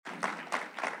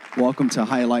Welcome to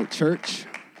Highlight Church,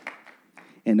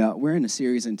 and we're in a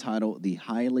series entitled The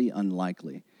Highly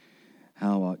Unlikely,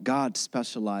 how God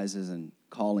specializes in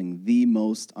calling the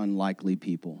most unlikely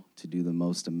people to do the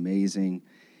most amazing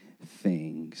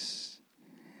things.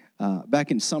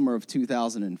 Back in summer of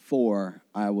 2004,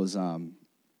 I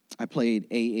played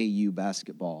AAU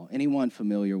basketball. Anyone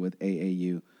familiar with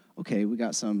AAU? Okay, we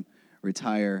got some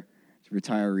retirees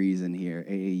in here,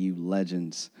 AAU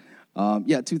legends.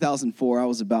 2004, I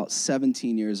was about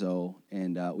 17 years old,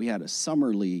 and we had a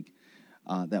summer league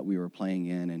that we were playing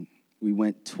in, and we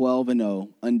went 12-0,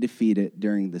 undefeated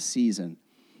during the season,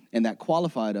 and that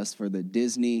qualified us for the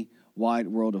Disney Wide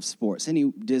World of Sports.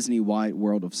 Any Disney Wide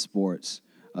World of Sports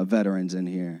veterans in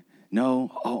here?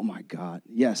 No? Oh, my God.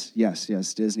 Yes,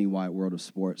 Disney Wide World of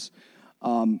Sports.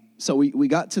 So we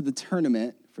got to the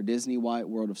tournament for Disney Wide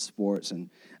World of Sports, and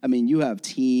I mean, you have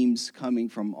teams coming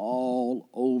from all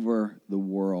over the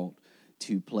world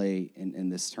to play in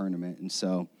this tournament, and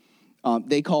so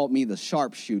they called me the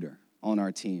sharpshooter on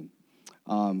our team,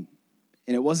 and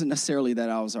it wasn't necessarily that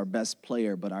I was our best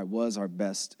player, but I was our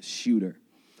best shooter,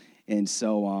 and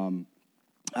so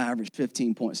I averaged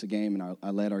 15 points a game, and I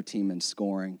led our team in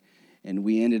scoring, and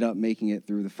we ended up making it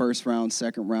through the first round,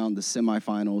 second round, the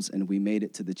semifinals, and we made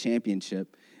it to the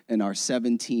championship in our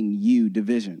 17U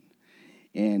division.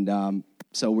 And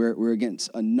so we're against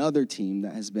another team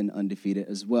that has been undefeated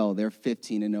as well. They're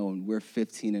 15-0, and we're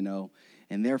 15-0.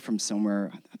 And they're from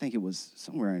somewhere, I think it was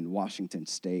somewhere in Washington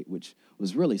State, which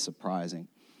was really surprising.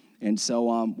 And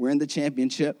so we're in the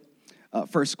championship.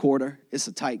 First quarter, it's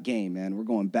a tight game, man. We're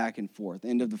going back and forth.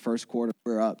 End of the first quarter,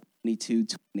 we're up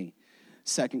 22-20.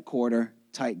 Second quarter,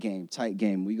 tight game.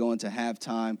 We go into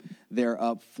halftime. They're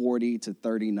up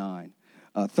 40-39.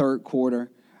 Third quarter,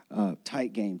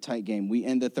 tight game. We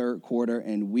end the third quarter,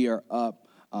 and we are up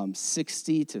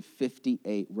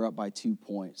 60-58. We're up by 2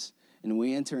 points. And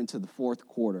we enter into the fourth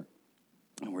quarter,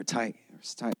 and we're tight.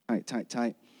 It's tight.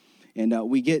 And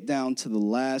we get down to the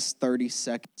last 30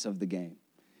 seconds of the game.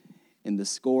 And the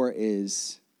score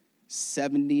is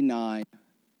 79-80.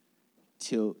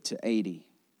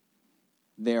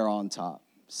 They're on top.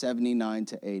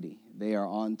 79-80. They are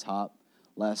on top.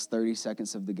 Last 30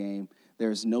 seconds of the game.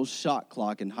 There's no shot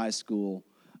clock in high school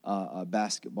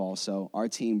basketball, so our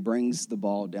team brings the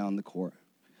ball down the court.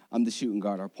 I'm the shooting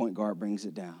guard. Our point guard brings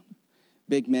it down.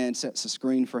 Big man sets a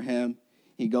screen for him.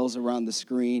 He goes around the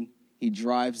screen. He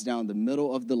drives down the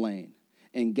middle of the lane.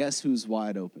 And guess who's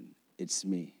wide open? It's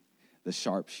me, the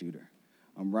sharpshooter.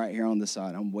 I'm right here on the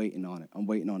side. I'm waiting on it.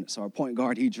 So our point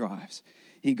guard, he drives.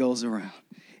 He goes around,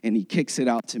 and he kicks it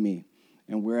out to me.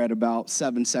 And we're at about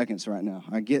 7 seconds right now.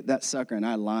 I get that sucker, and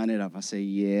I line it up. I say,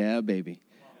 yeah, baby,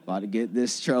 about to get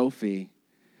this trophy.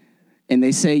 And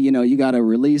they say, you got to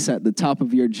release at the top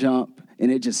of your jump. And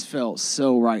it just felt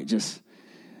so right. Just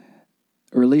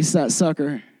release that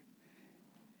sucker.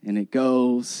 And it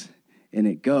goes, and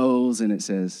it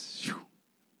says, shoo,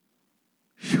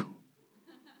 shoo.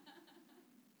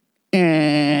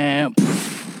 And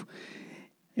poof,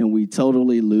 and we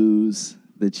totally lose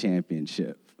the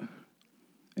championship.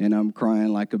 And I'm crying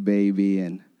like a baby,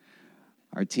 and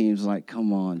our team's like,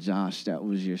 come on, Josh, that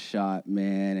was your shot,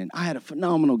 man. And I had a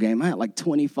phenomenal game. I had like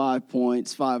 25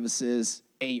 points, 5 assists,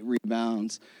 8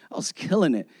 rebounds. I was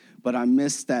killing it, but I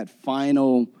missed that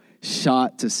final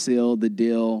shot to seal the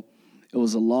deal. It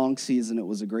was a long season. It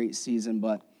was a great season,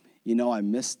 but, I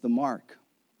missed the mark.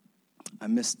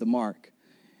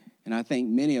 And I think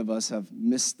many of us have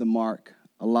missed the mark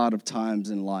a lot of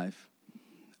times in life,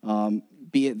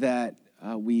 be it that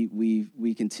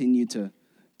we continue to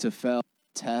fail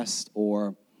tests,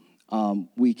 or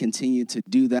we continue to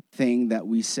do that thing that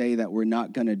we say that we're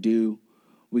not going to do.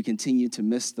 We continue to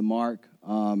miss the mark.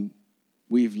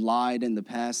 We've lied in the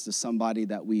past to somebody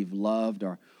that we've loved,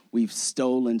 or we've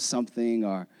stolen something,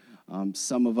 or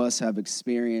some of us have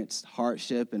experienced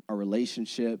hardship in our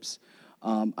relationships.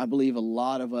 I believe a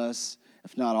lot of us,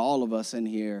 if not all of us in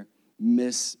here,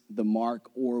 miss the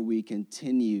mark, or we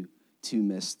continue to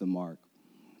miss the mark.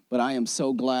 But I am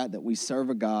so glad that we serve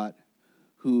a God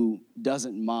who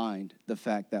doesn't mind the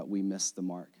fact that we miss the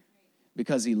mark,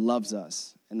 because he loves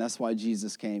us. And that's why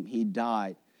Jesus came. He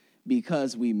died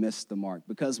because we missed the mark,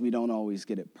 because we don't always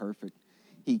get it perfect.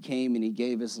 He came and he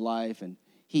gave his life, and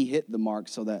he hit the mark,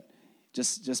 so that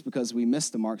just because we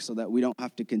missed the mark, so that we don't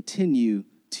have to continue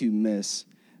to miss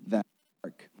that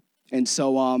mark. And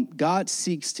so God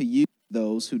seeks to use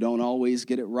those who don't always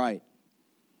get it right.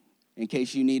 In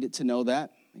case you needed to know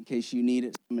that, in case you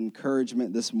needed some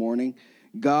encouragement this morning,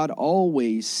 God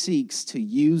always seeks to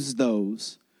use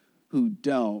those who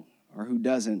don't, or who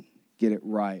doesn't get it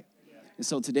right. And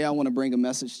so today I want to bring a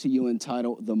message to you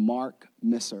entitled The Mark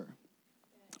Misser.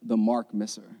 The Mark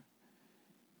Misser.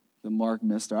 The Mark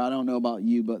Misser. I don't know about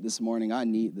you, but this morning I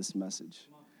need this message.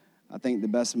 I think the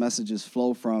best messages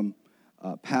flow from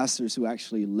pastors who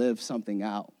actually live something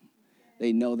out.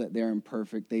 They know that they're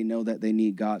imperfect. They know that they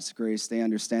need God's grace. They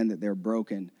understand that they're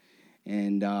broken.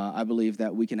 And I believe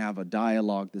that we can have a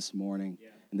dialogue this morning.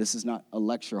 And this is not a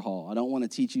lecture hall. I don't want to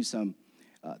teach you some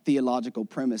theological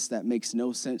premise that makes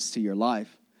no sense to your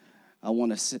life. I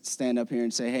want to stand up here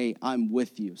and say, hey, I'm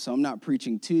with you. So I'm not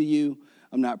preaching to you.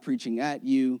 I'm not preaching at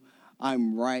you.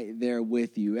 I'm right there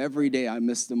with you. Every day I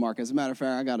miss the mark. As a matter of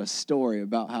fact, I got a story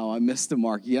about how I missed the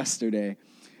mark yesterday.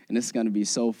 And it's going to be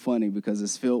so funny because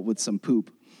it's filled with some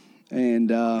poop.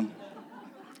 And, oh,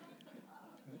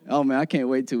 man, I can't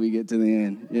wait till we get to the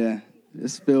end. Yeah,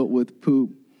 it's filled with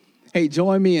poop. Hey,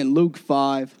 join me in Luke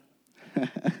 5.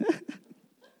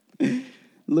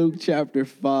 Luke chapter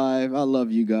 5. I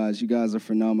love you guys. You guys are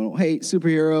phenomenal. Hey,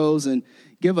 superheroes, and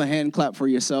give a hand clap for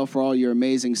yourself for all your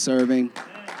amazing serving.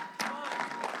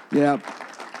 Yeah.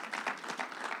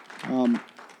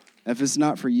 If it's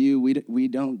not for you, we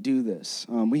don't do this.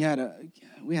 We had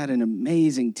an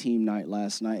amazing team night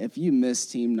last night. If you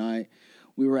missed team night,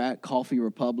 we were at Coffee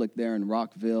Republic there in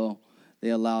Rockville. They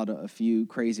allowed a few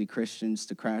crazy Christians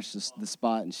to crash the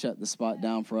spot and shut the spot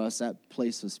down for us. That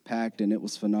place was packed, and it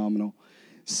was phenomenal.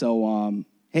 So,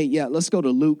 hey, yeah, let's go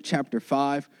to Luke chapter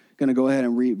 5. Going to go ahead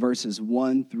and read verses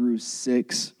 1 through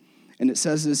 6. And it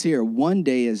says this here: one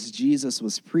day as Jesus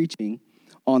was preaching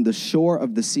on the shore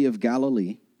of the Sea of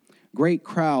Galilee, great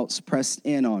crowds pressed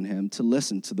in on him to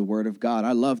listen to the word of God.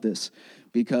 I love this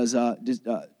because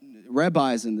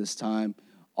rabbis in this time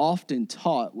often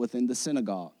taught within the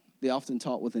synagogue. They often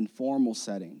taught within formal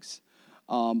settings,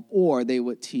 or they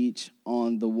would teach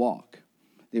on the walk.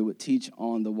 They would teach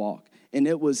on the walk, and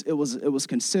it was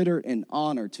considered an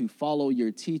honor to follow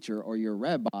your teacher or your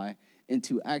rabbi and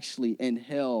to actually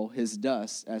inhale his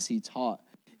dust as he taught.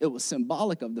 It was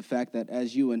symbolic of the fact that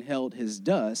as you inhaled his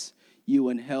dust, you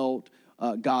inhaled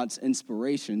God's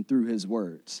inspiration through his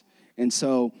words. And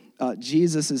so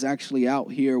Jesus is actually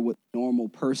out here with a normal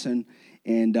person,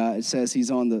 and it says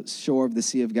he's on the shore of the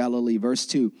Sea of Galilee. Verse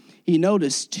 2, he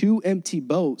noticed 2 empty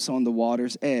boats on the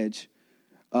water's edge,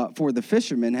 for the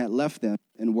fishermen had left them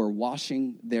and were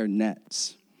washing their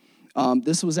nets.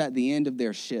 This was at the end of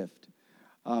their shift.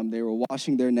 They were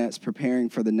washing their nets, preparing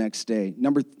for the next day.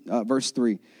 Verse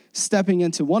 3, stepping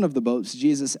into one of the boats,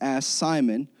 Jesus asked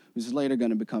Simon, who's later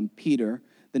going to become Peter.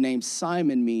 The name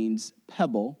Simon means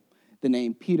pebble. The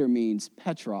name Peter means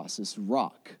Petros, it's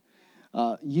rock.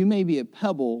 You may be a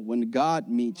pebble when God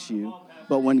meets you,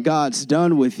 but when God's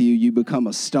done with you, you become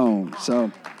a stone.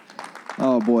 So,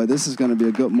 oh boy, this is going to be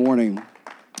a good morning.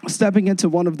 Stepping into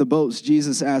one of the boats,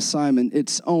 Jesus asked Simon,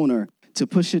 its owner, to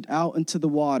push it out into the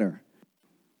water.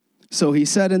 So he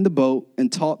sat in the boat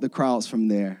and taught the crowds from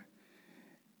there.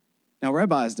 Now,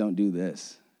 rabbis don't do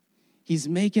this. He's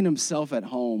making himself at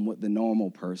home with the normal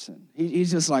person.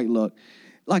 He's just like, look,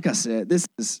 like I said,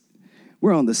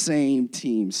 we're on the same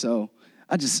team, so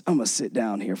I'm going to sit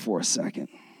down here for a second.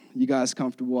 You guys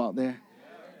comfortable out there?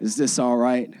 Is this all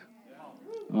right?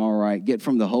 All right, get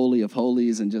from the Holy of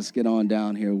Holies and just get on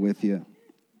down here with you.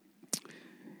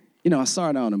 You know, I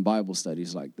started out in Bible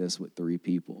studies like this with 3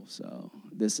 people, so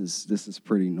this is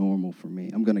pretty normal for me.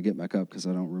 I'm going to get back up because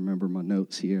I don't remember my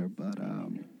notes here, but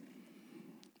all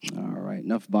right,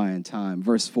 enough buying time.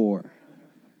 Verse 4,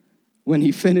 when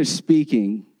he finished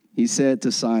speaking, he said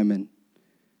to Simon,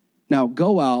 now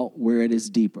go out where it is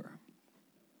deeper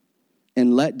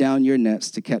and let down your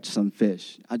nets to catch some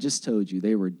fish. I just told you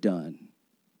they were done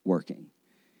working.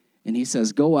 And he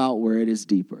says, go out where it is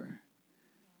deeper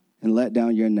and let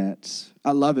down your nets.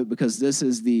 I love it because this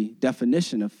is the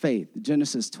definition of faith.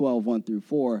 Genesis 12, 1 through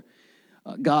 4,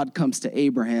 God comes to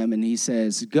Abraham and he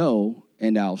says, go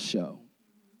and I'll show.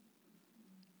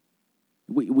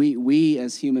 We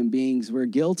as human beings, we're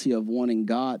guilty of wanting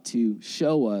God to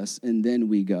show us and then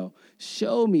we go.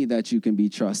 Show me that you can be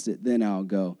trusted, then I'll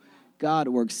go. God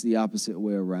works the opposite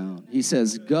way around. He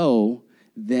says, go,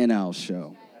 then I'll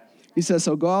show. He says,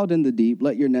 so go out in the deep,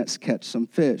 let your nets catch some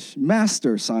fish.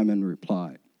 Master, Simon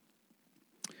replied,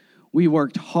 we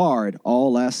worked hard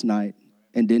all last night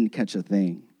and didn't catch a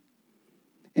thing.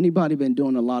 Anybody been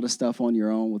doing a lot of stuff on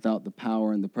your own without the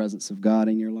power and the presence of God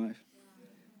in your life?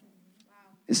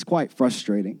 It's quite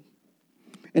frustrating.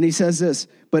 And he says this,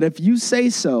 but if you say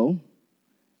so,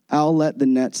 I'll let the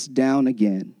nets down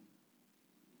again.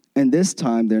 And this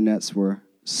time their nets were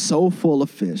so full of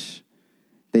fish,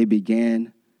 they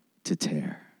began to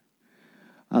tear.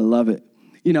 I love it.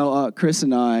 You know, Chris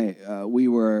and I, we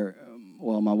were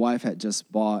well, my wife had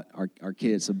just bought our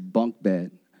kids a bunk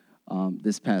bed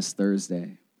this past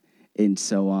Thursday. And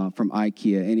so from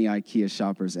IKEA, any IKEA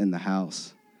shoppers in the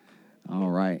house? All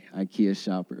right, IKEA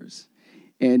shoppers.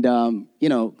 And,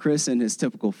 Chris, in his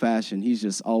typical fashion, he's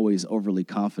just always overly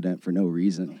confident for no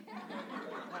reason.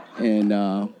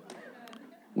 And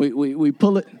we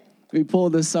pull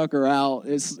this sucker out.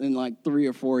 It's in like 3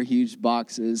 or 4 huge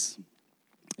boxes.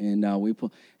 And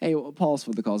pause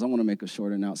for the calls. I want to make a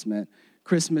short announcement.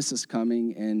 Christmas is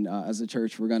coming, and as a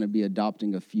church, we're going to be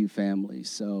adopting a few families.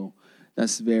 So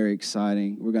that's very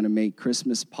exciting. We're going to make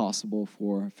Christmas possible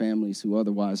for families who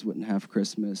otherwise wouldn't have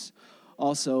Christmas.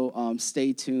 Also,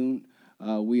 stay tuned.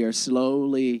 We are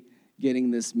slowly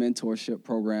getting this mentorship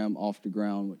program off the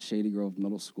ground with Shady Grove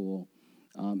Middle School.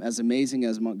 As amazing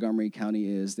as Montgomery County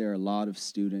is, there are a lot of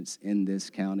students in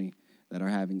this county that are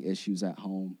having issues at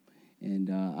home.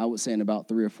 And I would say in about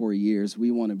 3 or 4 years,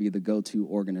 we want to be the go-to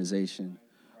organization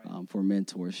for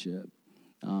mentorship.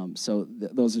 So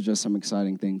those are just some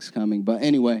exciting things coming. But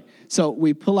anyway, so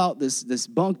we pull out this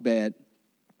bunk bed,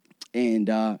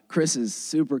 and Chris is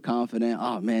super confident.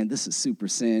 Oh, man, this is super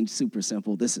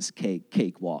simple. This is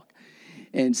cakewalk.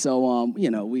 And so,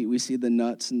 we see the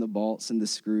nuts and the bolts and the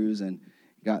screws, and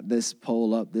got this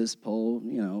pole up, this pole,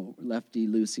 lefty,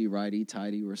 loosey, righty,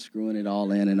 tighty. We're screwing it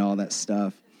all in and all that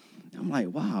stuff. I'm like,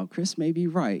 wow, Chris may be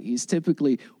right. He's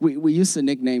typically, we used to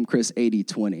nickname Chris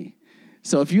 80-20.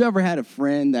 So if you ever had a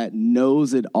friend that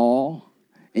knows it all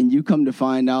and you come to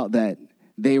find out that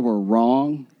they were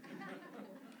wrong,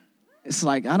 it's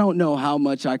like, I don't know how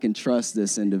much I can trust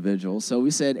this individual. So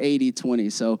we said 80-20.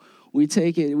 So we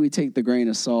take the grain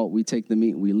of salt, we take the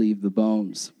meat, and we leave the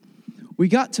bones. We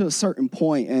got to a certain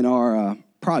point in our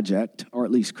project, or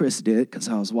at least Chris did, because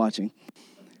I was watching.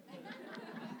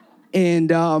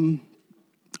 And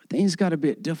things got a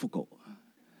bit difficult.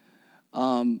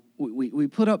 We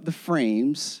put up the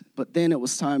frames, but then it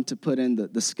was time to put in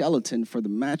the skeleton for the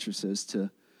mattresses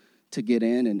to get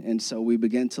in. And so we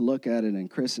began to look at it, and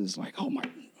Chris is like, oh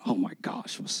my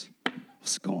gosh, what's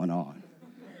going on?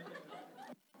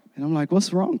 And I'm like,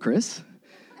 what's wrong, Chris?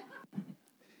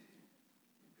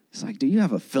 He's like, do you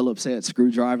have a Phillips head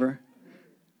screwdriver?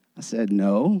 I said,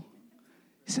 no.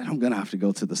 He said, I'm going to have to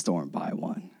go to the store and buy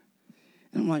one.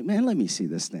 And I'm like, man, let me see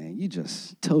this thing. You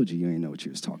just told you ain't know what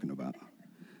you was talking about.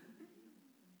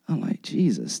 I'm like,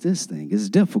 Jesus, this thing is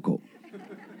difficult.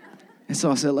 And so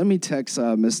I said, let me text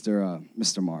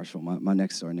Mr. Marshall, my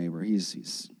next door neighbor.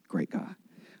 He's a great guy.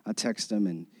 I text him,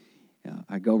 and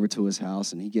I go over to his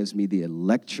house, and he gives me the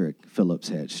electric Phillips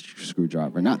head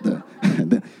screwdriver, not the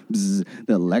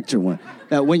the electric one.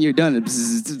 That when you're done,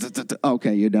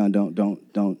 okay, you're done.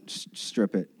 Don't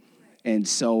strip it. And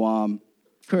so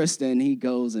Chris, then he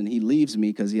goes and he leaves me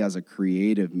because he has a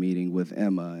creative meeting with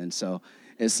Emma, and so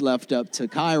it's left up to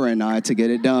Kyra and I to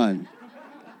get it done.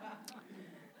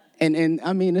 And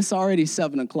I mean, it's already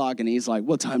 7 o'clock, and he's like,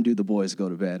 what time do the boys go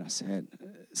to bed? I said,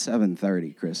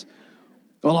 7:30, Chris.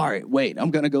 Well, all right, wait,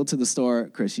 I'm going to go to the store.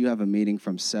 Chris, you have a meeting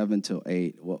from 7 till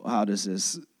 8. Well, how does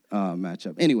this match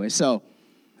up? Anyway, so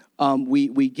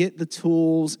we get the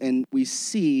tools, and we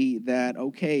see that,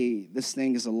 okay, this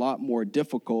thing is a lot more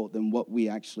difficult than what we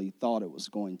actually thought it was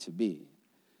going to be.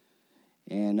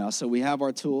 And so we have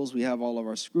our tools, we have all of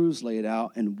our screws laid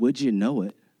out, and would you know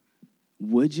it,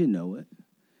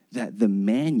 that the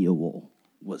manual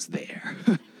was there.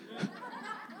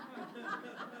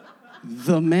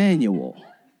 The manual.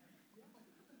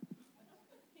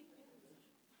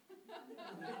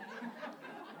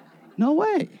 No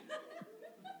way.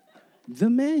 The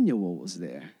manual was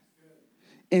there.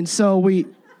 And so we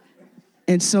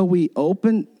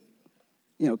opened,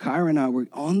 Kyra and I were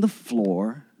on the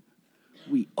floor.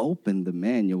 We opened the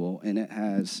manual, and it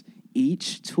has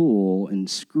each tool and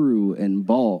screw and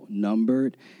bolt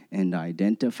numbered and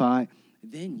identified.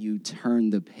 Then you turn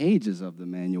the pages of the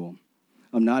manual.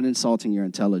 I'm not insulting your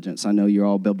intelligence. I know you're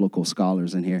all biblical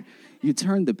scholars in here. You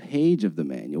turn the page of the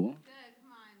manual.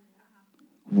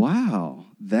 Wow,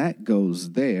 that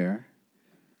goes there.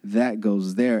 That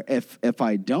goes there. If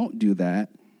I don't do that,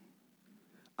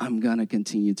 I'm going to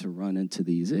continue to run into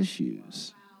these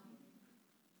issues.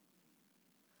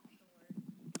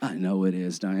 I know it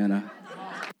is, Diana.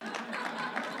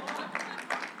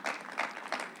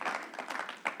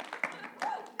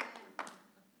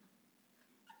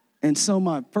 And so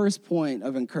my first point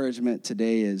of encouragement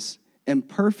today is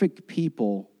imperfect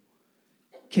people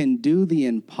can do the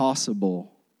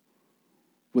impossible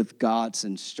with God's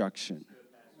instruction.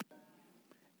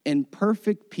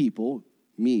 Imperfect people,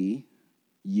 me,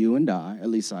 you and I, at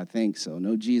least I think so,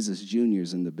 no Jesus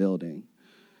Juniors in the building,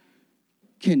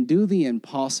 can do the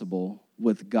impossible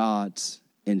with God's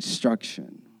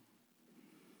instruction.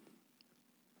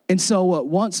 And so what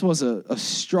once was a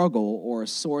struggle or a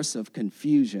source of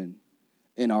confusion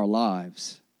in our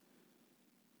lives,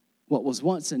 what was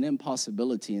once an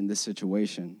impossibility in this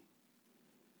situation,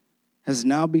 has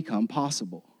now become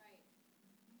possible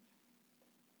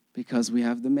because we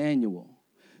have the manual.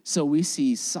 So we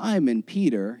see Simon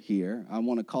Peter here. I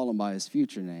want to call him by his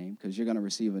future name because you're going to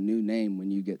receive a new name when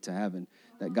you get to heaven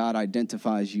that God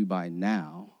identifies you by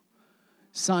now.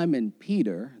 Simon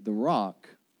Peter, the rock,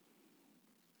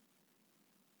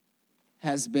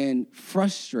 has been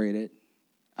frustrated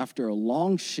after a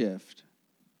long shift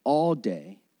all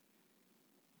day,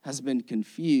 has been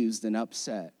confused and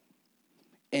upset.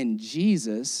 And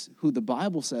Jesus, who the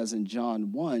Bible says in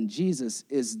John 1, Jesus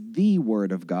is the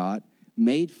Word of God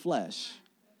made flesh.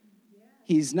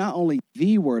 He's not only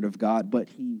the Word of God, but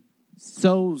he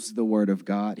sows the Word of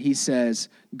God. He says,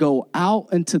 go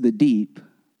out into the deep,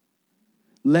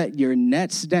 let your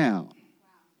nets down.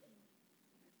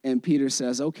 And Peter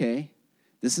says, okay,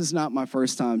 this is not my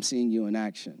first time seeing you in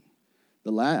action.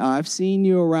 I've seen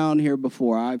you around here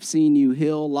before. I've seen you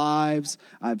heal lives.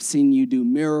 I've seen you do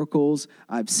miracles.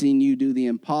 I've seen you do the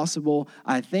impossible.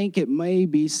 I think it may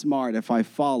be smart if I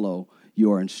follow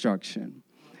your instruction.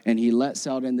 And he lets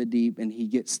out in the deep, and he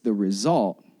gets the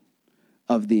result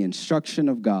of the instruction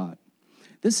of God.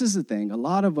 This is the thing. A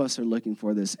lot of us are looking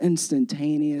for this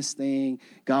instantaneous thing.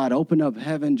 God, open up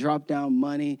heaven, drop down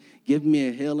money, give me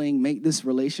a healing, make this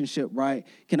relationship right.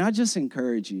 Can I just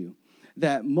encourage you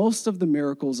that most of the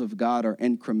miracles of God are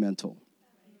incremental?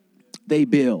 They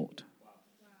build.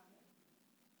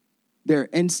 They're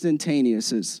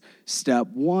instantaneous. It's step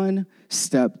 1,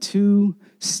 step 2,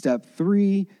 step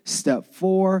 3, step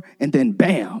 4, and then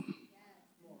bam.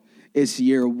 It's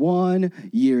year 1,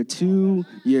 year 2,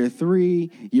 year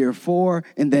 3, year 4,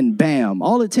 and then bam.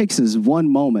 All it takes is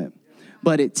one moment.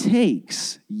 But it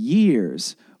takes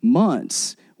years,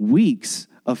 months, weeks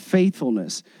of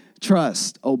faithfulness,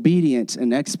 trust, obedience,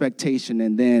 and expectation,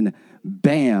 and then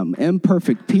bam,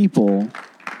 imperfect people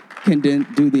can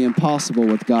do the impossible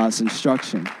with God's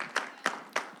instruction.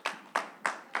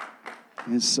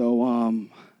 And so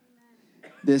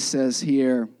this says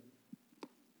here,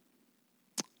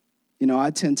 I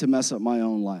tend to mess up my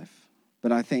own life,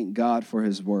 but I thank God for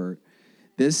his word.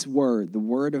 This word, the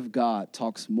word of God,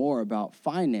 talks more about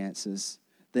finances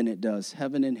than it does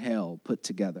heaven and hell put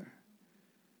together.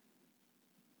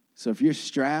 So if you're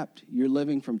strapped, you're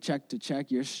living from check to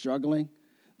check, you're struggling,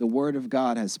 the word of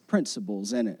God has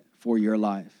principles in it for your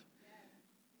life.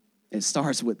 It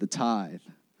starts with the tithe.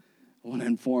 I want to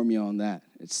inform you on that.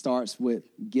 It starts with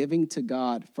giving to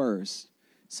God first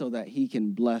so that he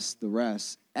can bless the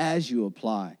rest as you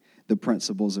apply the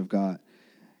principles of God.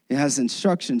 It has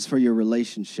instructions for your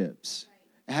relationships.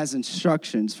 It has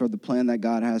instructions for the plan that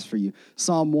God has for you.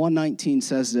 Psalm 119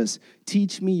 says this,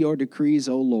 teach me your decrees,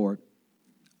 O Lord.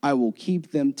 I will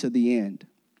keep them to the end.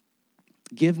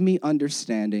 Give me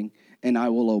understanding, and I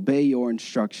will obey your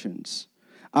instructions.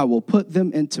 I will put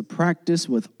them into practice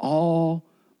with all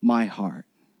my heart.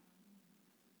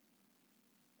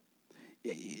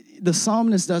 The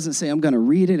psalmist doesn't say, I'm going to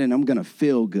read it and I'm going to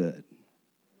feel good.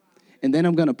 And then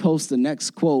I'm going to post the next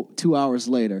quote 2 hours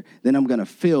later. Then I'm going to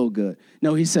feel good.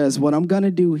 No, he says, what I'm going to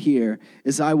do here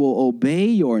is I will obey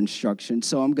your instruction.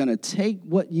 So I'm going to take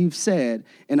what you've said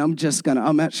and I'm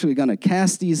actually going to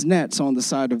cast these nets on the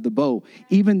side of the boat,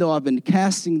 even though I've been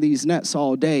casting these nets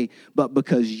all day. But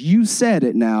because you said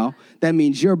it now, that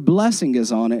means your blessing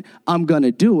is on it. I'm going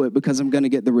to do it because I'm going to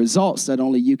get the results that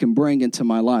only you can bring into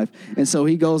my life. And so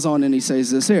he goes on and he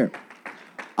says this here.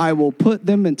 I will put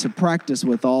them into practice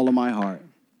with all of my heart.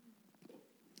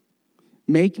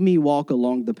 Make me walk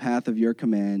along the path of your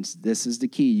commands. This is the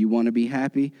key. You want to be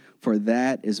happy? For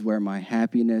that is where my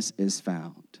happiness is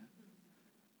found.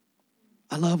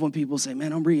 I love when people say,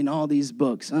 man, I'm reading all these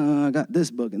books. I got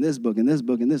this book and this book and this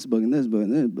book and this book and this book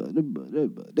and this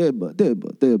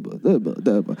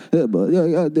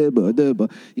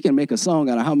book. You can make a song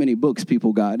out of how many books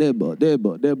people got.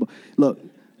 Look,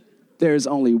 there's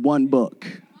only one book.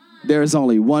 There's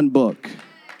only one book.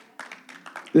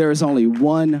 There is only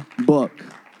one book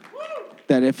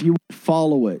that if you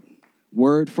follow it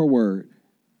word for word,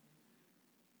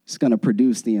 it's going to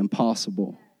produce the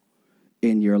impossible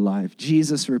in your life.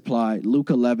 Jesus replied, Luke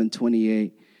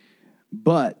 11:28,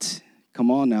 but,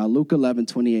 come on now, Luke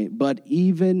 11:28, but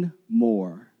even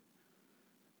more,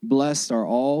 blessed are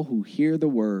all who hear the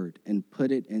word and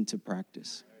put it into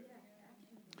practice.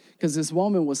 Because this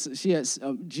woman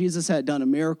Jesus had done a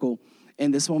miracle,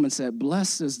 and this woman said,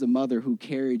 blessed is the mother who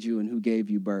carried you and who gave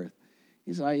you birth.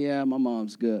 He's like, yeah, my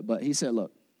mom's good. But he said,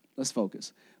 look, Let's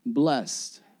focus.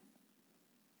 Blessed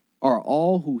are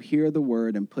all who hear the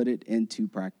word and put it into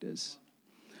practice.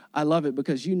 I love it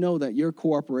because you know that your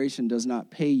corporation does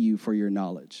not pay you for your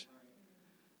knowledge.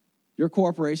 Your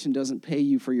corporation doesn't pay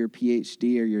you for your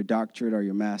PhD or your doctorate or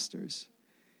your master's.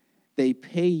 They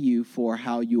pay you for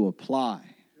how you apply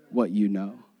what you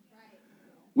know.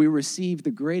 We receive the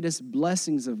greatest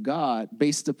blessings of God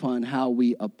based upon how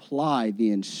we apply the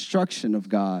instruction of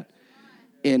God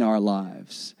in our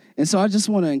lives. And so I just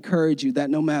want to encourage you that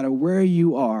no matter where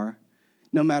you are,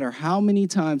 no matter how many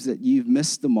times that you've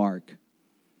missed the mark,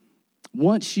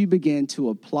 once you begin to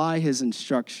apply his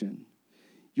instruction,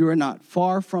 you are not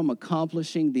far from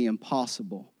accomplishing the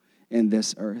impossible in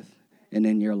this earth and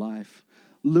in your life.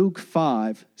 Luke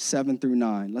 5, 7 through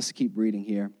 9. Let's keep reading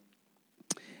here.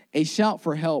 A shout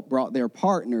for help brought their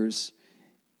partners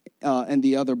in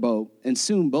the other boat, and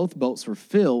soon both boats were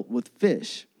filled with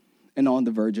fish and on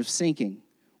the verge of sinking.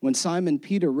 When Simon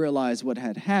Peter realized what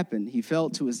had happened, he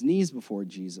fell to his knees before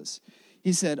Jesus.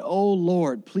 He said, "Oh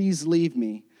Lord, please leave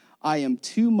me. I am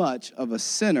too much of a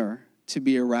sinner to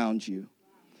be around you."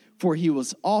 For he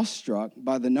was awestruck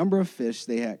by the number of fish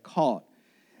they had caught,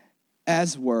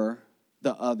 as were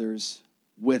the others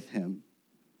with him.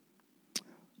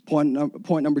 Point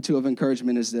number 2 of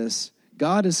encouragement is this.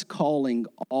 God is calling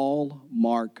all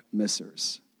mark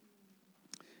missers.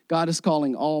 God is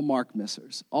calling all mark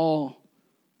missers. All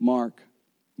mark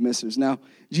missers. Now,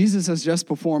 Jesus has just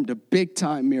performed a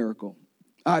big-time miracle.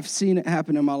 I've seen it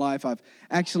happen in my life. I've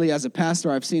actually, as a pastor,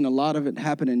 I've seen a lot of it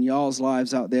happen in y'all's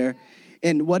lives out there.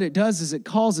 And what it does is it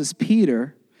causes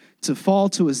Peter to fall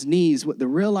to his knees with the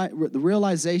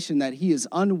realization that he is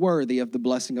unworthy of the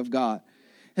blessing of God.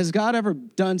 Has God ever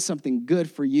done something good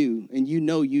for you and you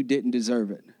know you didn't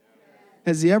deserve it?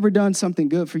 Has he ever done something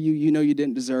good for you, you know you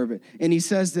didn't deserve it? And he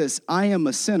says this, I am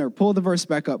a sinner. Pull the verse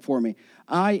back up for me.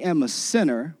 I am a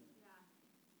sinner.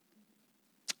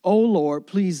 Oh, Lord,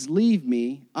 please leave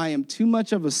me. I am too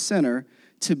much of a sinner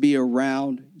to be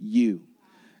around you.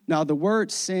 Now, the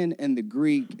word sin in the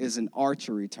Greek is an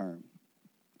archery term,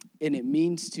 and it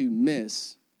means to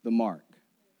miss the mark.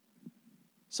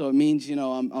 So it means,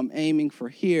 I'm aiming for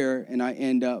here, and I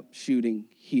end up shooting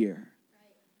here.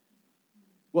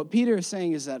 What Peter is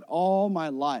saying is that all my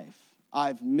life,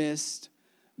 I've missed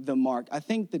the mark. I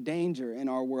think the danger in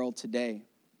our world today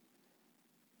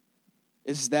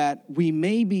is that we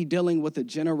may be dealing with a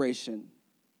generation,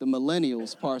 the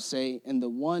millennials per se, and the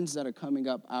ones that are coming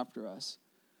up after us.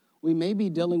 We may be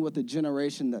dealing with a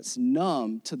generation that's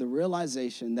numb to the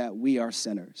realization that we are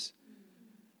sinners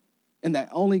and that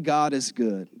only God is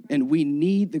good, and we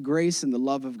need the grace and the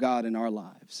love of God in our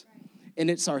lives. And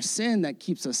it's our sin that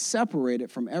keeps us separated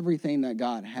from everything that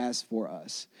God has for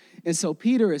us. And so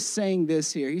Peter is saying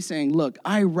this here. He's saying, look,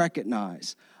 I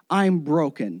recognize I'm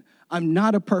broken. I'm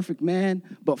not a perfect man,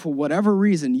 but for whatever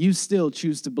reason, you still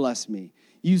choose to bless me.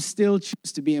 You still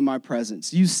choose to be in my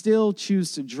presence. You still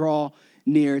choose to draw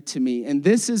near to me. And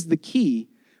this is the key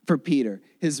for Peter,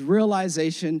 his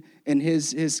realization and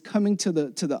his coming to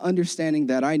the understanding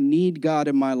that I need God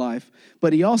in my life,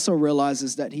 but he also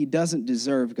realizes that he doesn't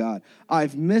deserve God.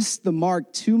 I've missed the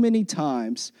mark too many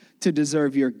times to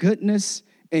deserve your goodness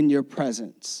and your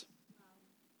presence.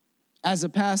 As a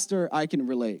pastor, I can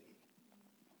relate.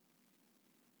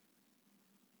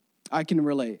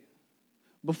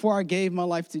 Before I gave my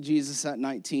life to Jesus at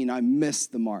 19, I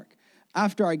missed the mark.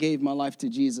 After I gave my life to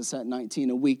Jesus at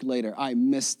 19, a week later, I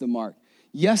missed the mark.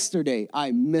 Yesterday,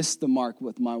 I missed the mark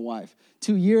with my wife.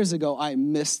 2 years ago, I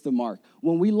missed the mark.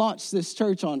 When we launched this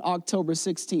church on October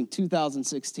 16,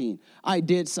 2016, I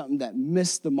did something that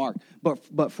missed the mark.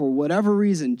 But for whatever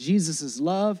reason, Jesus'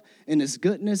 love and his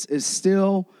goodness is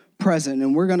still present.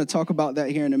 And we're going to talk about that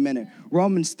here in a minute.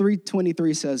 Romans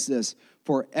 3:23 says this,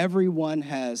 for everyone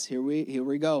has, here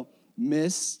we go,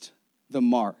 missed the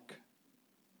mark.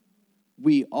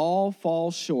 We all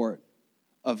fall short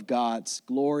of God's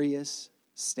glorious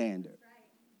standard.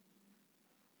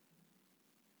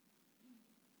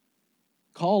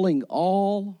 Calling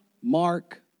all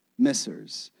mark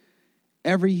missers,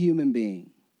 every human being.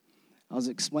 I was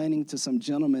explaining to some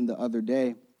gentlemen the other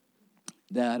day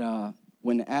that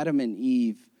when Adam and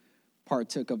Eve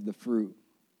partook of the fruit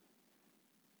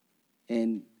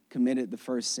and committed the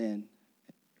first sin,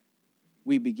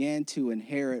 we began to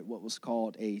inherit what was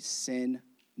called a sin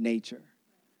nature,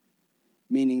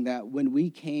 meaning that when we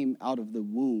came out of the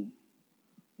womb,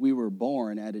 we were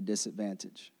born at a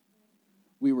disadvantage.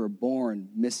 We were born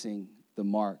missing the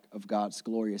mark of God's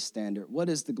glorious standard. What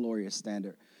is the glorious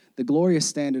standard? The glorious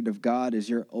standard of God is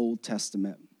your Old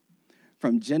Testament.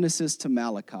 From Genesis to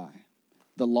Malachi,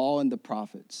 the law and the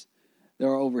prophets, There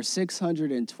are over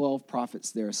 612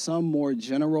 prophets there, some more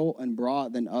general and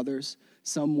broad than others,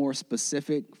 some more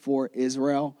specific for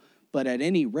Israel. But at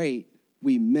any rate,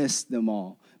 we miss them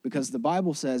all, because the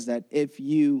Bible says that if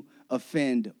you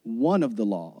offend one of the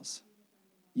laws,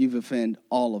 you've offended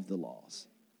all of the laws.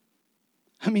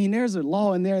 I mean, there's a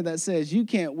law in there that says you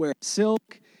can't wear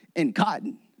silk and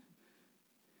cotton.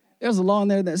 There's a law in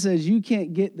there that says you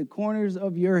can't get the corners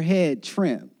of your head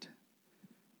trimmed.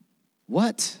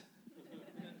 What?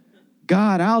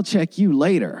 God, I'll check you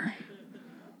later.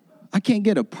 I can't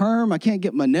get a perm. I can't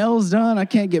get my nails done. I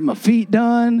can't get my feet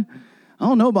done. I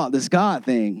don't know about this God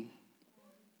thing.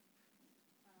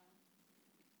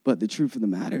 But the truth of the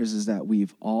matter is that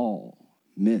we've all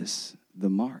missed the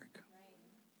mark.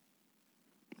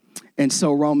 And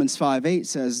so Romans 5:8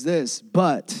 says this,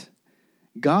 but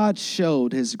God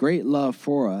showed his great love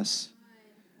for us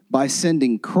by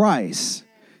sending Christ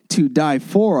to die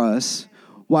for us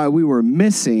while we were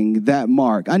missing that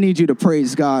mark. I need you to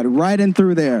praise God right in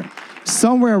through there.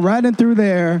 Somewhere right in through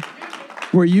there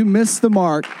where you missed the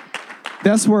mark,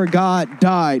 that's where God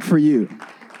died for you.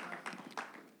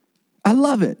 I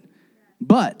love it.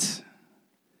 But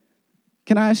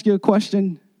can I ask you a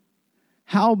question?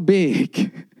 How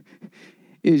big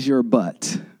is your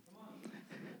butt?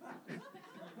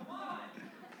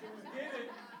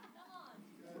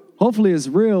 Hopefully it's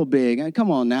real big. And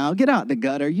come on now, get out the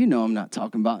gutter. You know I'm not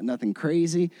talking about nothing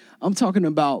crazy. I'm talking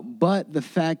about but the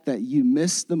fact that you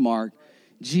missed the mark.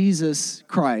 Jesus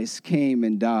Christ came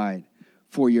and died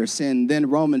for your sin. Then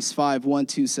Romans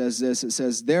 5:1-2 says this. It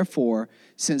says, therefore,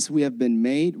 since we have been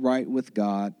made right with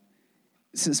God,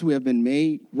 since we have been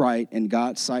made right in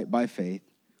God's sight by faith,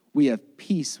 we have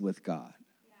peace with God.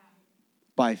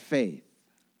 By faith.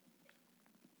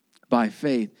 By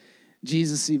faith.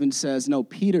 Jesus even says,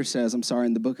 Peter says,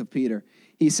 in the book of Peter,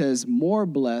 he says, more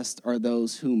blessed are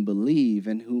those whom believe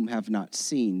and whom have not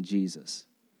seen Jesus.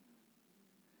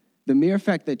 The mere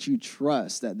fact that you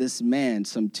trust that this man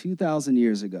some 2,000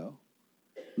 years ago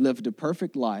lived a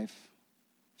perfect life,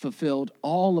 fulfilled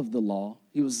all of the law,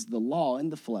 he was the law in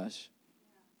the flesh,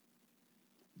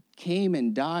 came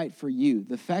and died for you.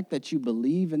 The fact that you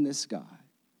believe in this guy,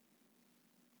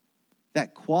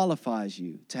 that qualifies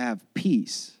you to have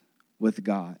peace with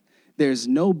God. There's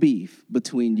no beef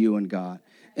between you and God.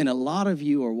 And a lot of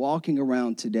you are walking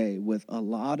around today with a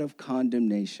lot of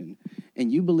condemnation,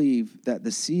 and you believe that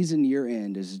the season you're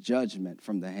in is judgment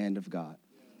from the hand of God.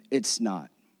 It's not.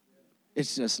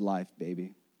 It's just life,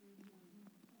 baby.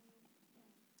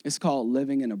 It's called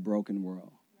living in a broken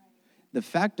world. The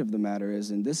fact of the matter is,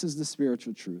 and this is the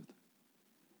spiritual truth,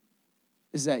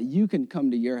 is that you can come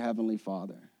to your Heavenly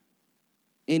Father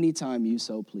anytime you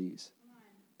so please.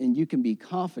 And you can be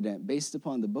confident, based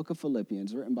upon the book of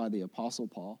Philippians written by the Apostle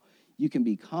Paul, you can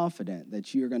be confident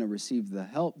that you're going to receive the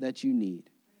help that you need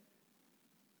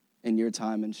in your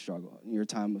time of struggle.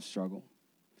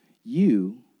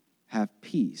 You have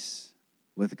peace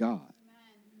with God.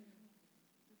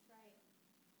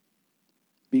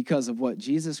 Because of what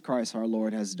Jesus Christ our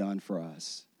Lord has done for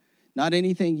us. Not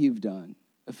anything you've done.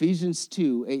 Ephesians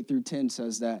 2:8-10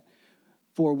 says that,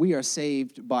 for we are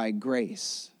saved by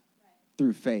grace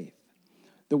through faith.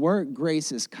 The word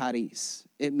grace is charis.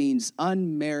 It means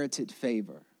unmerited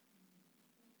favor.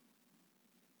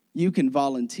 You can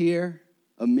volunteer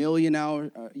 1 million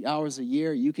hours a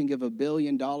year. You can give $1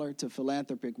 billion to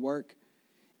philanthropic work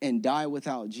and die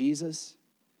without Jesus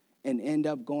and end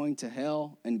up going to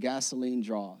hell and gasoline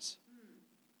draws.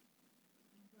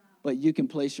 But you can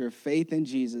place your faith in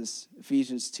Jesus.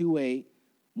 Ephesians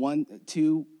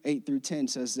 2:8-10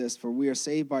 says this, for we are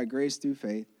saved by grace through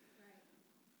faith.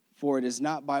 For it is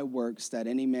not by works that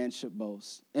any man should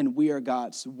boast. And we are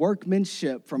God's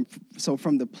workmanship. From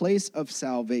the place of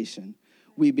salvation,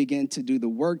 we begin to do the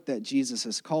work that Jesus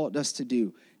has called us to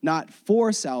do. Not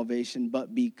for salvation,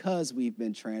 but because we've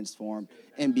been transformed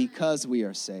and because we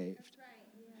are saved.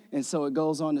 And so it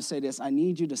goes on to say this. I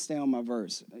need you to stay on my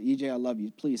verse. EJ, I love you.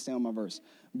 Please stay on my verse.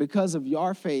 Because of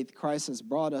your faith, Christ has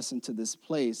brought us into this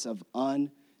place of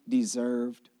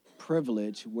undeserved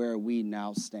privilege where we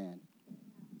now stand.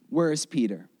 Where is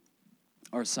Peter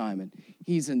or Simon?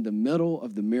 He's in the middle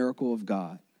of the miracle of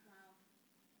God.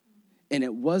 And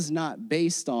it was not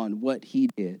based on what he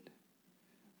did,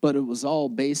 but it was all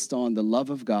based on the love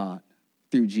of God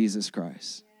through Jesus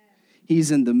Christ.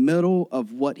 He's in the middle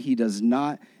of what he does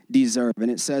not deserve.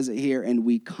 And it says it here, and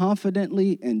we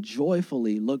confidently and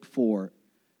joyfully look forward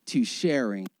to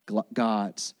sharing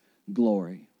God's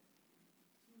glory.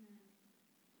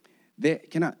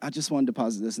 I just want to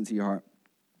deposit this into your heart.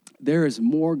 There is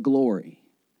more glory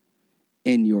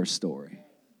in your story.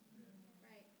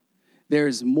 there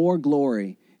is more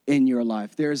glory in your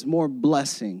life. There is more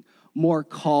blessing, more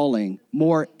calling,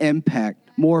 more impact,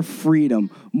 more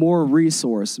freedom, more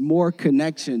resource, more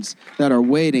connections that are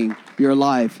waiting your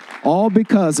life, all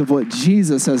because of what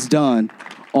Jesus has done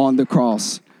on the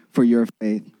cross for your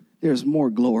faith. There's more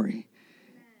glory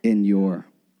in your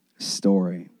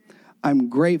story. I'm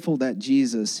grateful that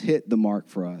Jesus hit the mark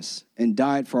for us and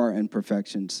died for our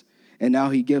imperfections, and now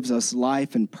he gives us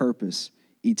life and purpose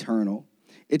eternal.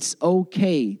 It's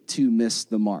okay to miss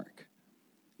the mark.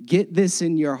 Get this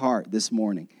in your heart this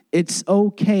morning. It's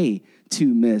okay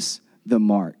to miss the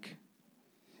mark.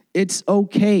 It's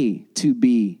okay to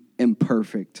be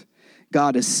imperfect.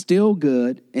 God is still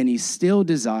good, and he still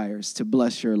desires to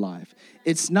bless your life.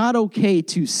 It's not okay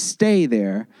to stay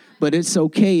there, but it's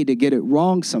okay to get it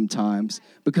wrong sometimes,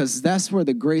 because that's where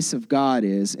the grace of God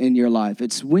is in your life.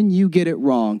 It's when you get it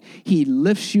wrong, he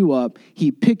lifts you up,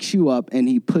 he picks you up, and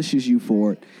he pushes you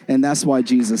forward. And that's why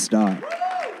Jesus died.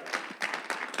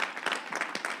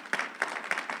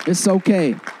 It's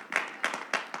okay.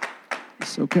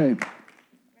 It's okay.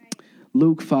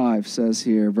 Luke 5 says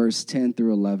here, verse 10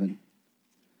 through 11.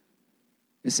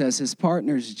 It says, his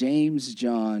partners, James,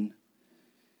 John,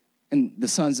 and the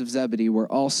sons of Zebedee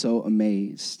were also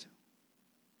amazed.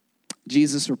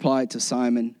 Jesus replied to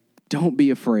Simon, don't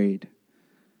be afraid.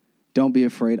 Don't be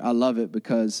afraid. I love it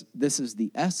because this is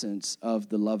the essence of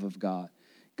the love of God.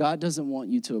 God doesn't want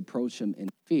you to approach him in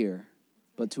fear,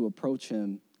 but to approach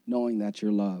him knowing that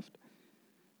you're loved.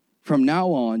 From now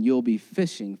on, you'll be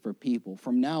fishing for people.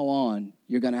 From now on,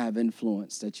 you're going to have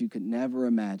influence that you could never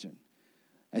imagine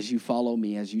as you follow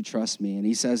me, as you trust me. And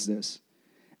he says this,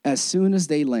 as soon as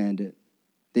they landed,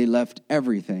 they left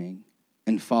everything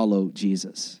and followed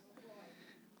Jesus.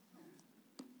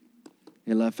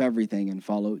 They left everything and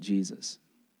followed Jesus.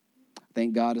 I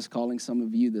think God is calling some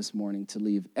of you this morning to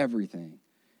leave everything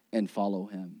and follow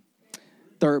him.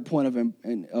 Third point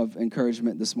of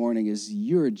encouragement this morning is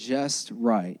you're just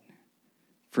right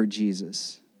for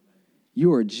Jesus.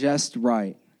 You are just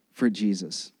right for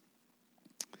Jesus.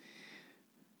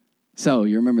 So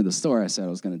you remember the story I said I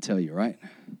was going to tell you, right?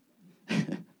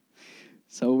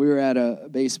 So we were at a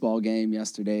baseball game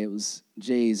yesterday. It was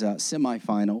Jay's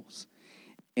semifinals.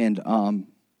 And, I'm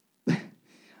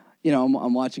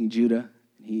watching Judah.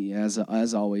 He, as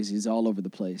always, he's all over the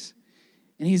place.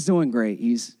 And he's doing great.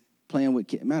 He's playing with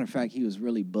kids. Matter of fact, he was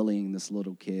really bullying this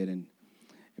little kid, and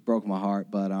it broke my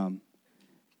heart. But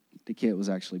the kid was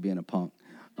actually being a punk.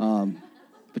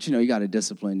 But, you got to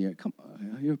discipline you. Come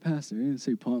on, you're a pastor. You didn't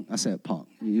say punk. I said punk.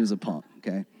 He was a punk,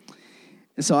 okay?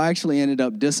 And so I actually ended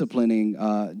up disciplining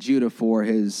Judah for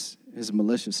his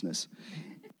maliciousness.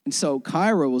 And so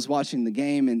Kyra was watching the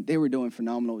game, and they were doing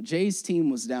phenomenal. Jay's team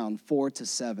was down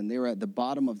 4-7. They were at the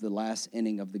bottom of the last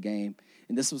inning of the game,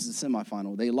 and this was the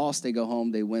semifinal. They lost, they go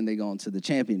home. They win, they go into the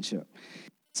championship.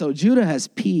 So Judah has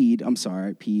peed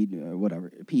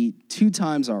 2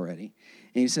 times already.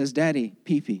 And he says, Daddy,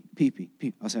 pee.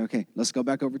 I say, okay, let's go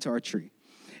back over to our tree.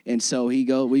 And so we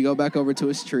go back over to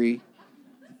his tree,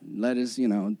 let us,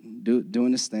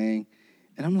 doing his thing.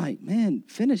 And I'm like, man,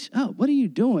 finish up. What are you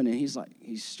doing? And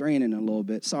he's straining a little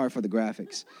bit. Sorry for the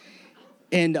graphics.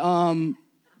 And I'm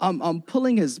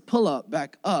pulling his pull-up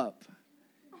back up,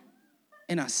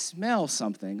 and I smell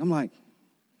something. I'm like,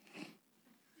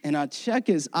 and I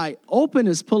open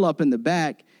his pull-up in the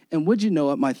back, and would you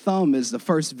know it, my thumb is the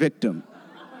first victim.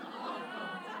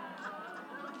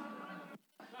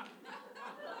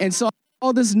 And so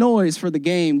all this noise for the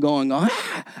game going on.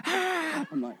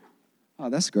 I'm like, oh,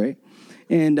 that's great.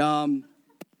 And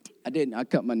I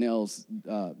cut my nails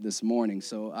this morning,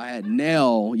 so I had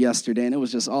nail yesterday, and it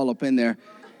was just all up in there.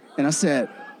 And I said,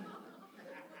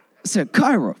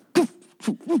 Kyra,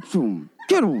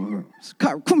 get over here.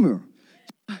 Kyra, come here.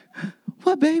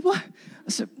 What, babe? What? I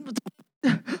said,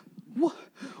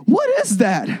 what is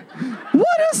that?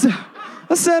 What is that?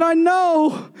 I said, I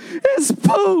know. It's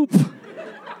poop.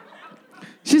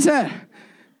 She said,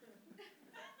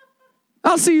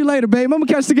 I'll see you later, babe. I'm going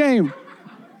to catch the game.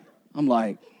 I'm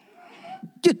like,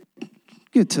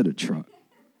 get to the trunk.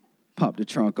 Pop the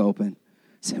trunk open.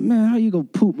 I said, man, how you going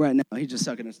to poop right now? He's just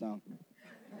sucking us down.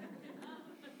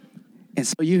 And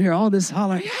so you hear all this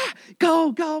hollering,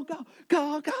 go. And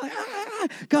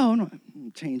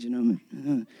I'm changing them.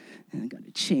 And I got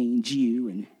to change you.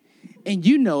 And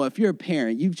if you're a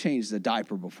parent, you've changed a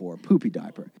diaper before, a poopy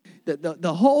diaper.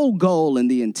 The whole goal and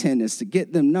the intent is to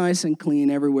get them nice and clean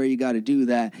everywhere you got to do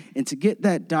that, and to get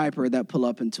that diaper, that pull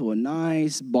up into a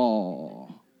nice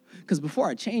ball. Because before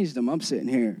I changed them, I'm sitting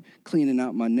here cleaning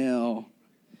out my nail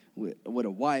with a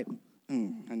wipe.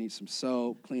 I need some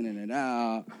soap, cleaning it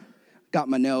out. got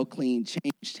my nail clean,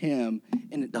 changed him,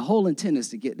 and the whole intent is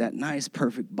to get that nice,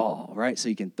 perfect ball, right? So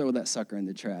you can throw that sucker in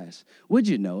the trash. Would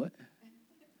you know it?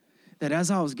 That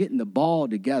as I was getting the ball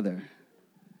together,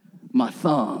 my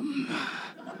thumb.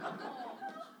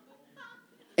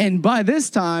 And by this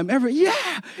time,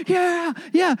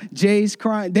 Jay's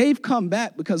crying. They've come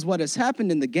back because what has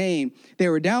happened in the game, they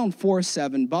were down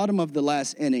 4-7, bottom of the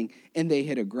last inning, and they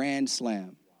hit a grand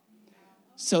slam.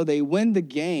 So they win the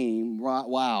game.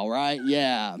 Wow, right?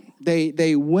 Yeah.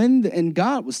 They win, and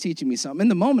God was teaching me something. In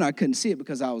the moment, I couldn't see it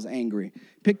because I was angry.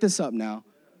 Pick this up now.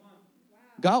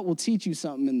 God will teach you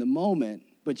something in the moment,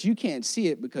 but you can't see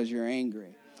it because you're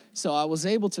angry. So I was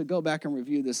able to go back and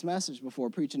review this message before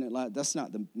preaching it. That's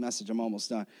not the message. I'm almost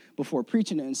done. Before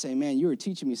preaching it and say, man, you were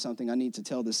teaching me something. I need to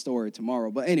tell this story tomorrow.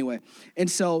 But anyway,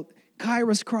 and so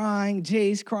Kyra's crying.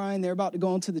 Jay's crying. They're about to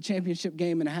go into the championship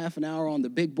game in a half an hour on the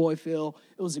big boy field.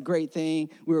 It was a great thing.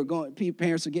 We were going,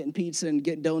 parents were getting pizza and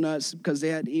getting donuts because they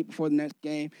had to eat before the next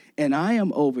game. And I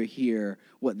am over here,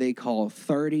 what they call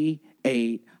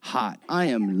 38 hot. I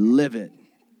am livid.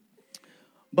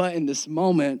 But in this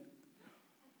moment,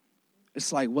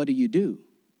 it's like, what do you do?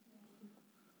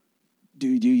 Do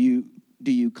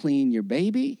you clean your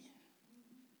baby?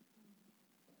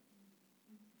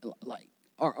 Like,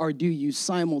 or do you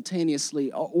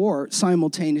simultaneously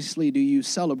do you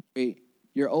celebrate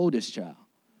your oldest child?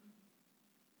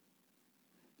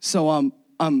 So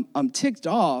I'm ticked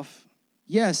off,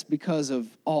 yes, because of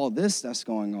all this that's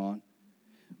going on,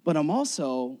 but I'm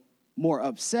also more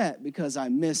upset because I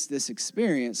missed this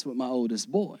experience with my oldest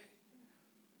boy.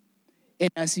 And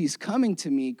as he's coming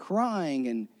to me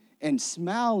crying and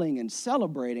smiling and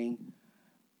celebrating,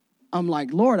 I'm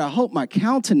like, Lord, I hope my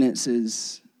countenance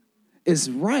is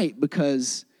right,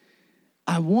 because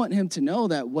I want him to know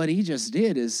that what he just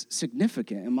did is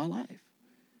significant in my life.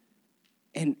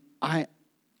 And I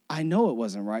know it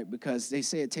wasn't right, because they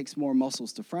say it takes more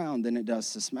muscles to frown than it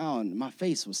does to smile, and my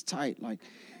face was tight.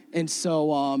 And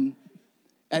so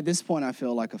at this point, I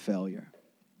feel like a failure.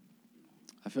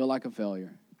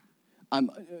 And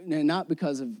not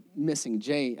because of missing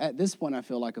Jay. At this point, I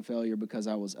feel like a failure because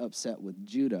I was upset with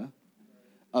Judah,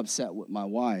 upset with my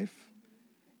wife,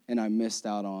 and I missed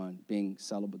out on being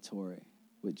celebratory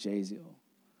with Jaziel.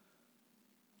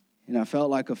 And I felt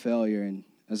like a failure. And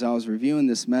as I was reviewing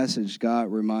this message,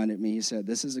 God reminded me, he said,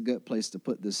 this is a good place to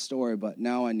put this story, but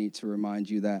now I need to remind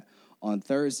you that on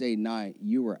Thursday night,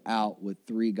 you were out with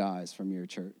 3 guys from your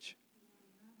church.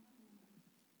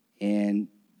 And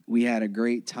we had a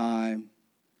great time.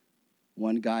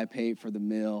 One guy paid for the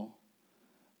meal.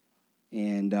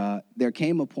 And there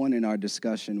came a point in our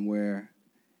discussion where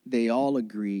they all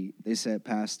agreed. They said,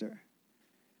 Pastor,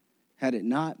 had it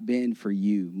not been for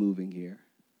you moving here,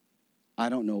 I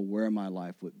don't know where my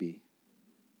life would be.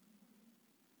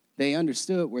 They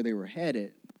understood where they were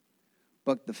headed,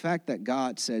 but the fact that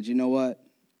God said, you know what,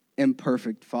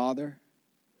 imperfect father,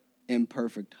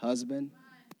 imperfect husband,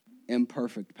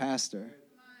 imperfect pastor,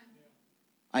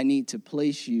 I need to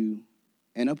place you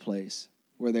in a place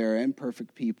where there are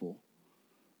imperfect people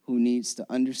who needs to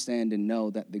understand and know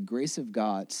that the grace of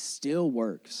God still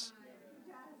works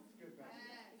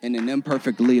in an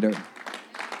imperfect leader,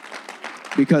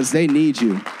 because they need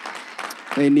you.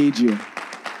 They need you.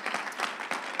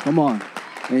 Come on.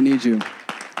 They need you.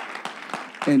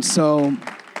 And so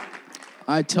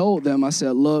I told them, I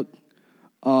said, look,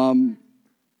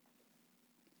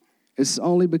 it's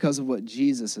only because of what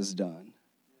Jesus has done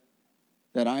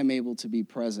that I'm able to be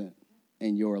present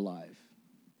in your life.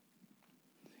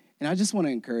 And I just want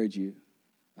to encourage you.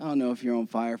 I don't know if you're on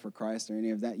fire for Christ or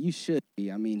any of that. You should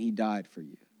be. I mean, he died for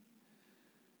you.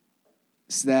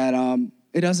 It's that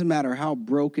it doesn't matter how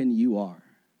broken you are.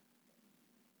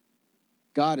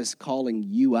 God is calling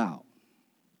you out,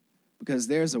 because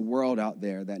there's a world out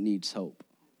there that needs hope.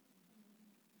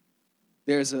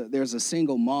 There's a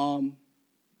single mom.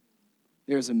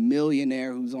 There's a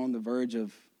millionaire who's on the verge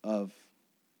of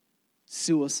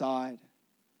suicide.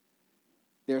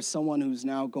 There's someone who's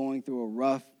now going through a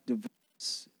rough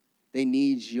divorce. They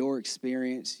need your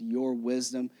experience, your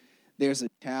wisdom. There's a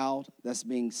child that's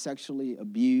being sexually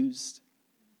abused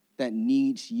that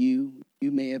needs you.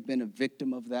 You may have been a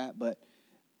victim of that, but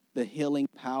the healing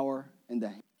power and the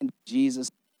hand of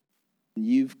Jesus,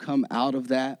 you've come out of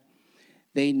that.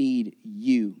 They need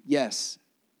you. Yes,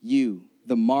 you,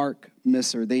 the mark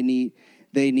misser. They need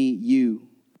you.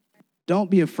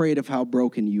 Don't be afraid of how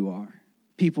broken you are.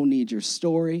 People need your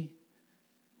story.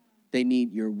 They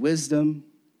need your wisdom.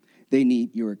 They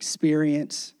need your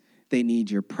experience. They need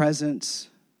your presence,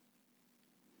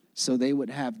 so they would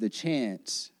have the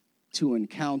chance to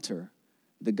encounter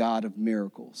the God of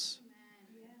miracles.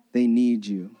 They need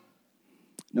you.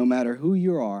 No matter who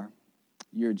you are,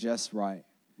 you're just right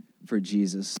for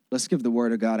Jesus. Let's give the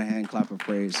Word of God a hand clap of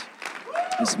praise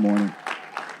this morning.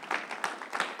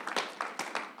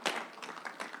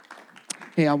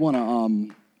 Hey, I want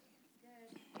to,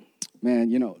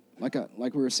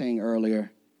 like we were saying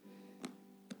earlier,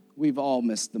 we've all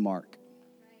missed the mark.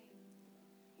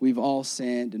 We've all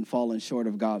sinned and fallen short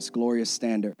of God's glorious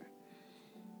standard.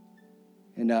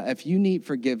 And if you need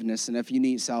forgiveness and if you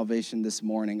need salvation this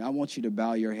morning, I want you to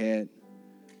bow your head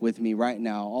with me right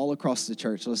now, all across the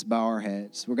church. Let's bow our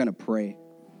heads. We're going to pray.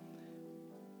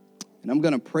 And I'm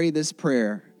going to pray this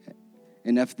prayer.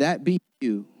 And if that be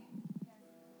you,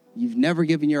 you've never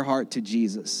given your heart to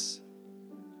Jesus,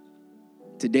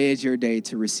 today is your day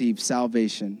to receive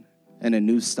salvation and a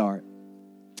new start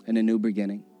and a new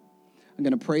beginning. I'm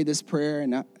going to pray this prayer,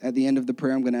 and at the end of the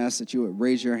prayer, I'm going to ask that you would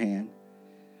raise your hand.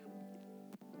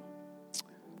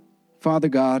 Father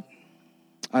God,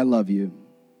 I love you.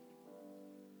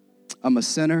 I'm a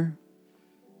sinner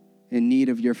in need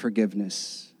of your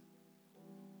forgiveness.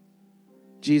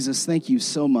 Jesus, thank you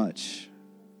so much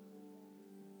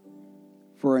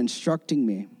for instructing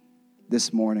me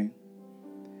this morning.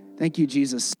 Thank you,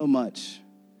 Jesus, so much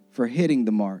for hitting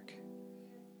the mark,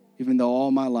 even though all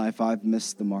my life I've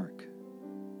missed the mark.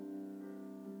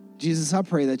 Jesus, I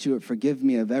pray that you would forgive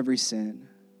me of every sin.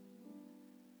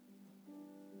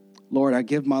 Lord, I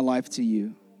give my life to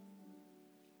you.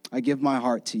 I give my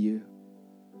heart to you.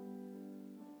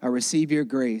 I receive your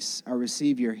grace. I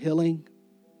receive your healing.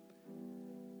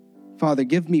 Father,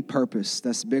 give me purpose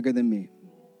that's bigger than me.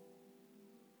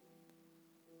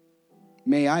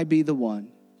 May I be the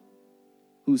one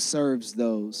who serves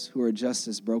those who are just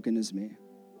as broken as me.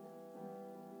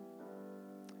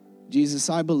 Jesus,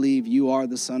 I believe you are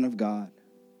the Son of God.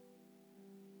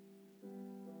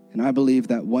 And I believe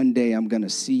that one day I'm going to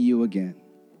see you again.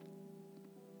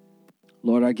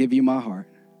 Lord, I give you my heart.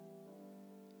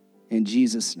 In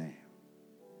Jesus' name,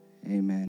 amen.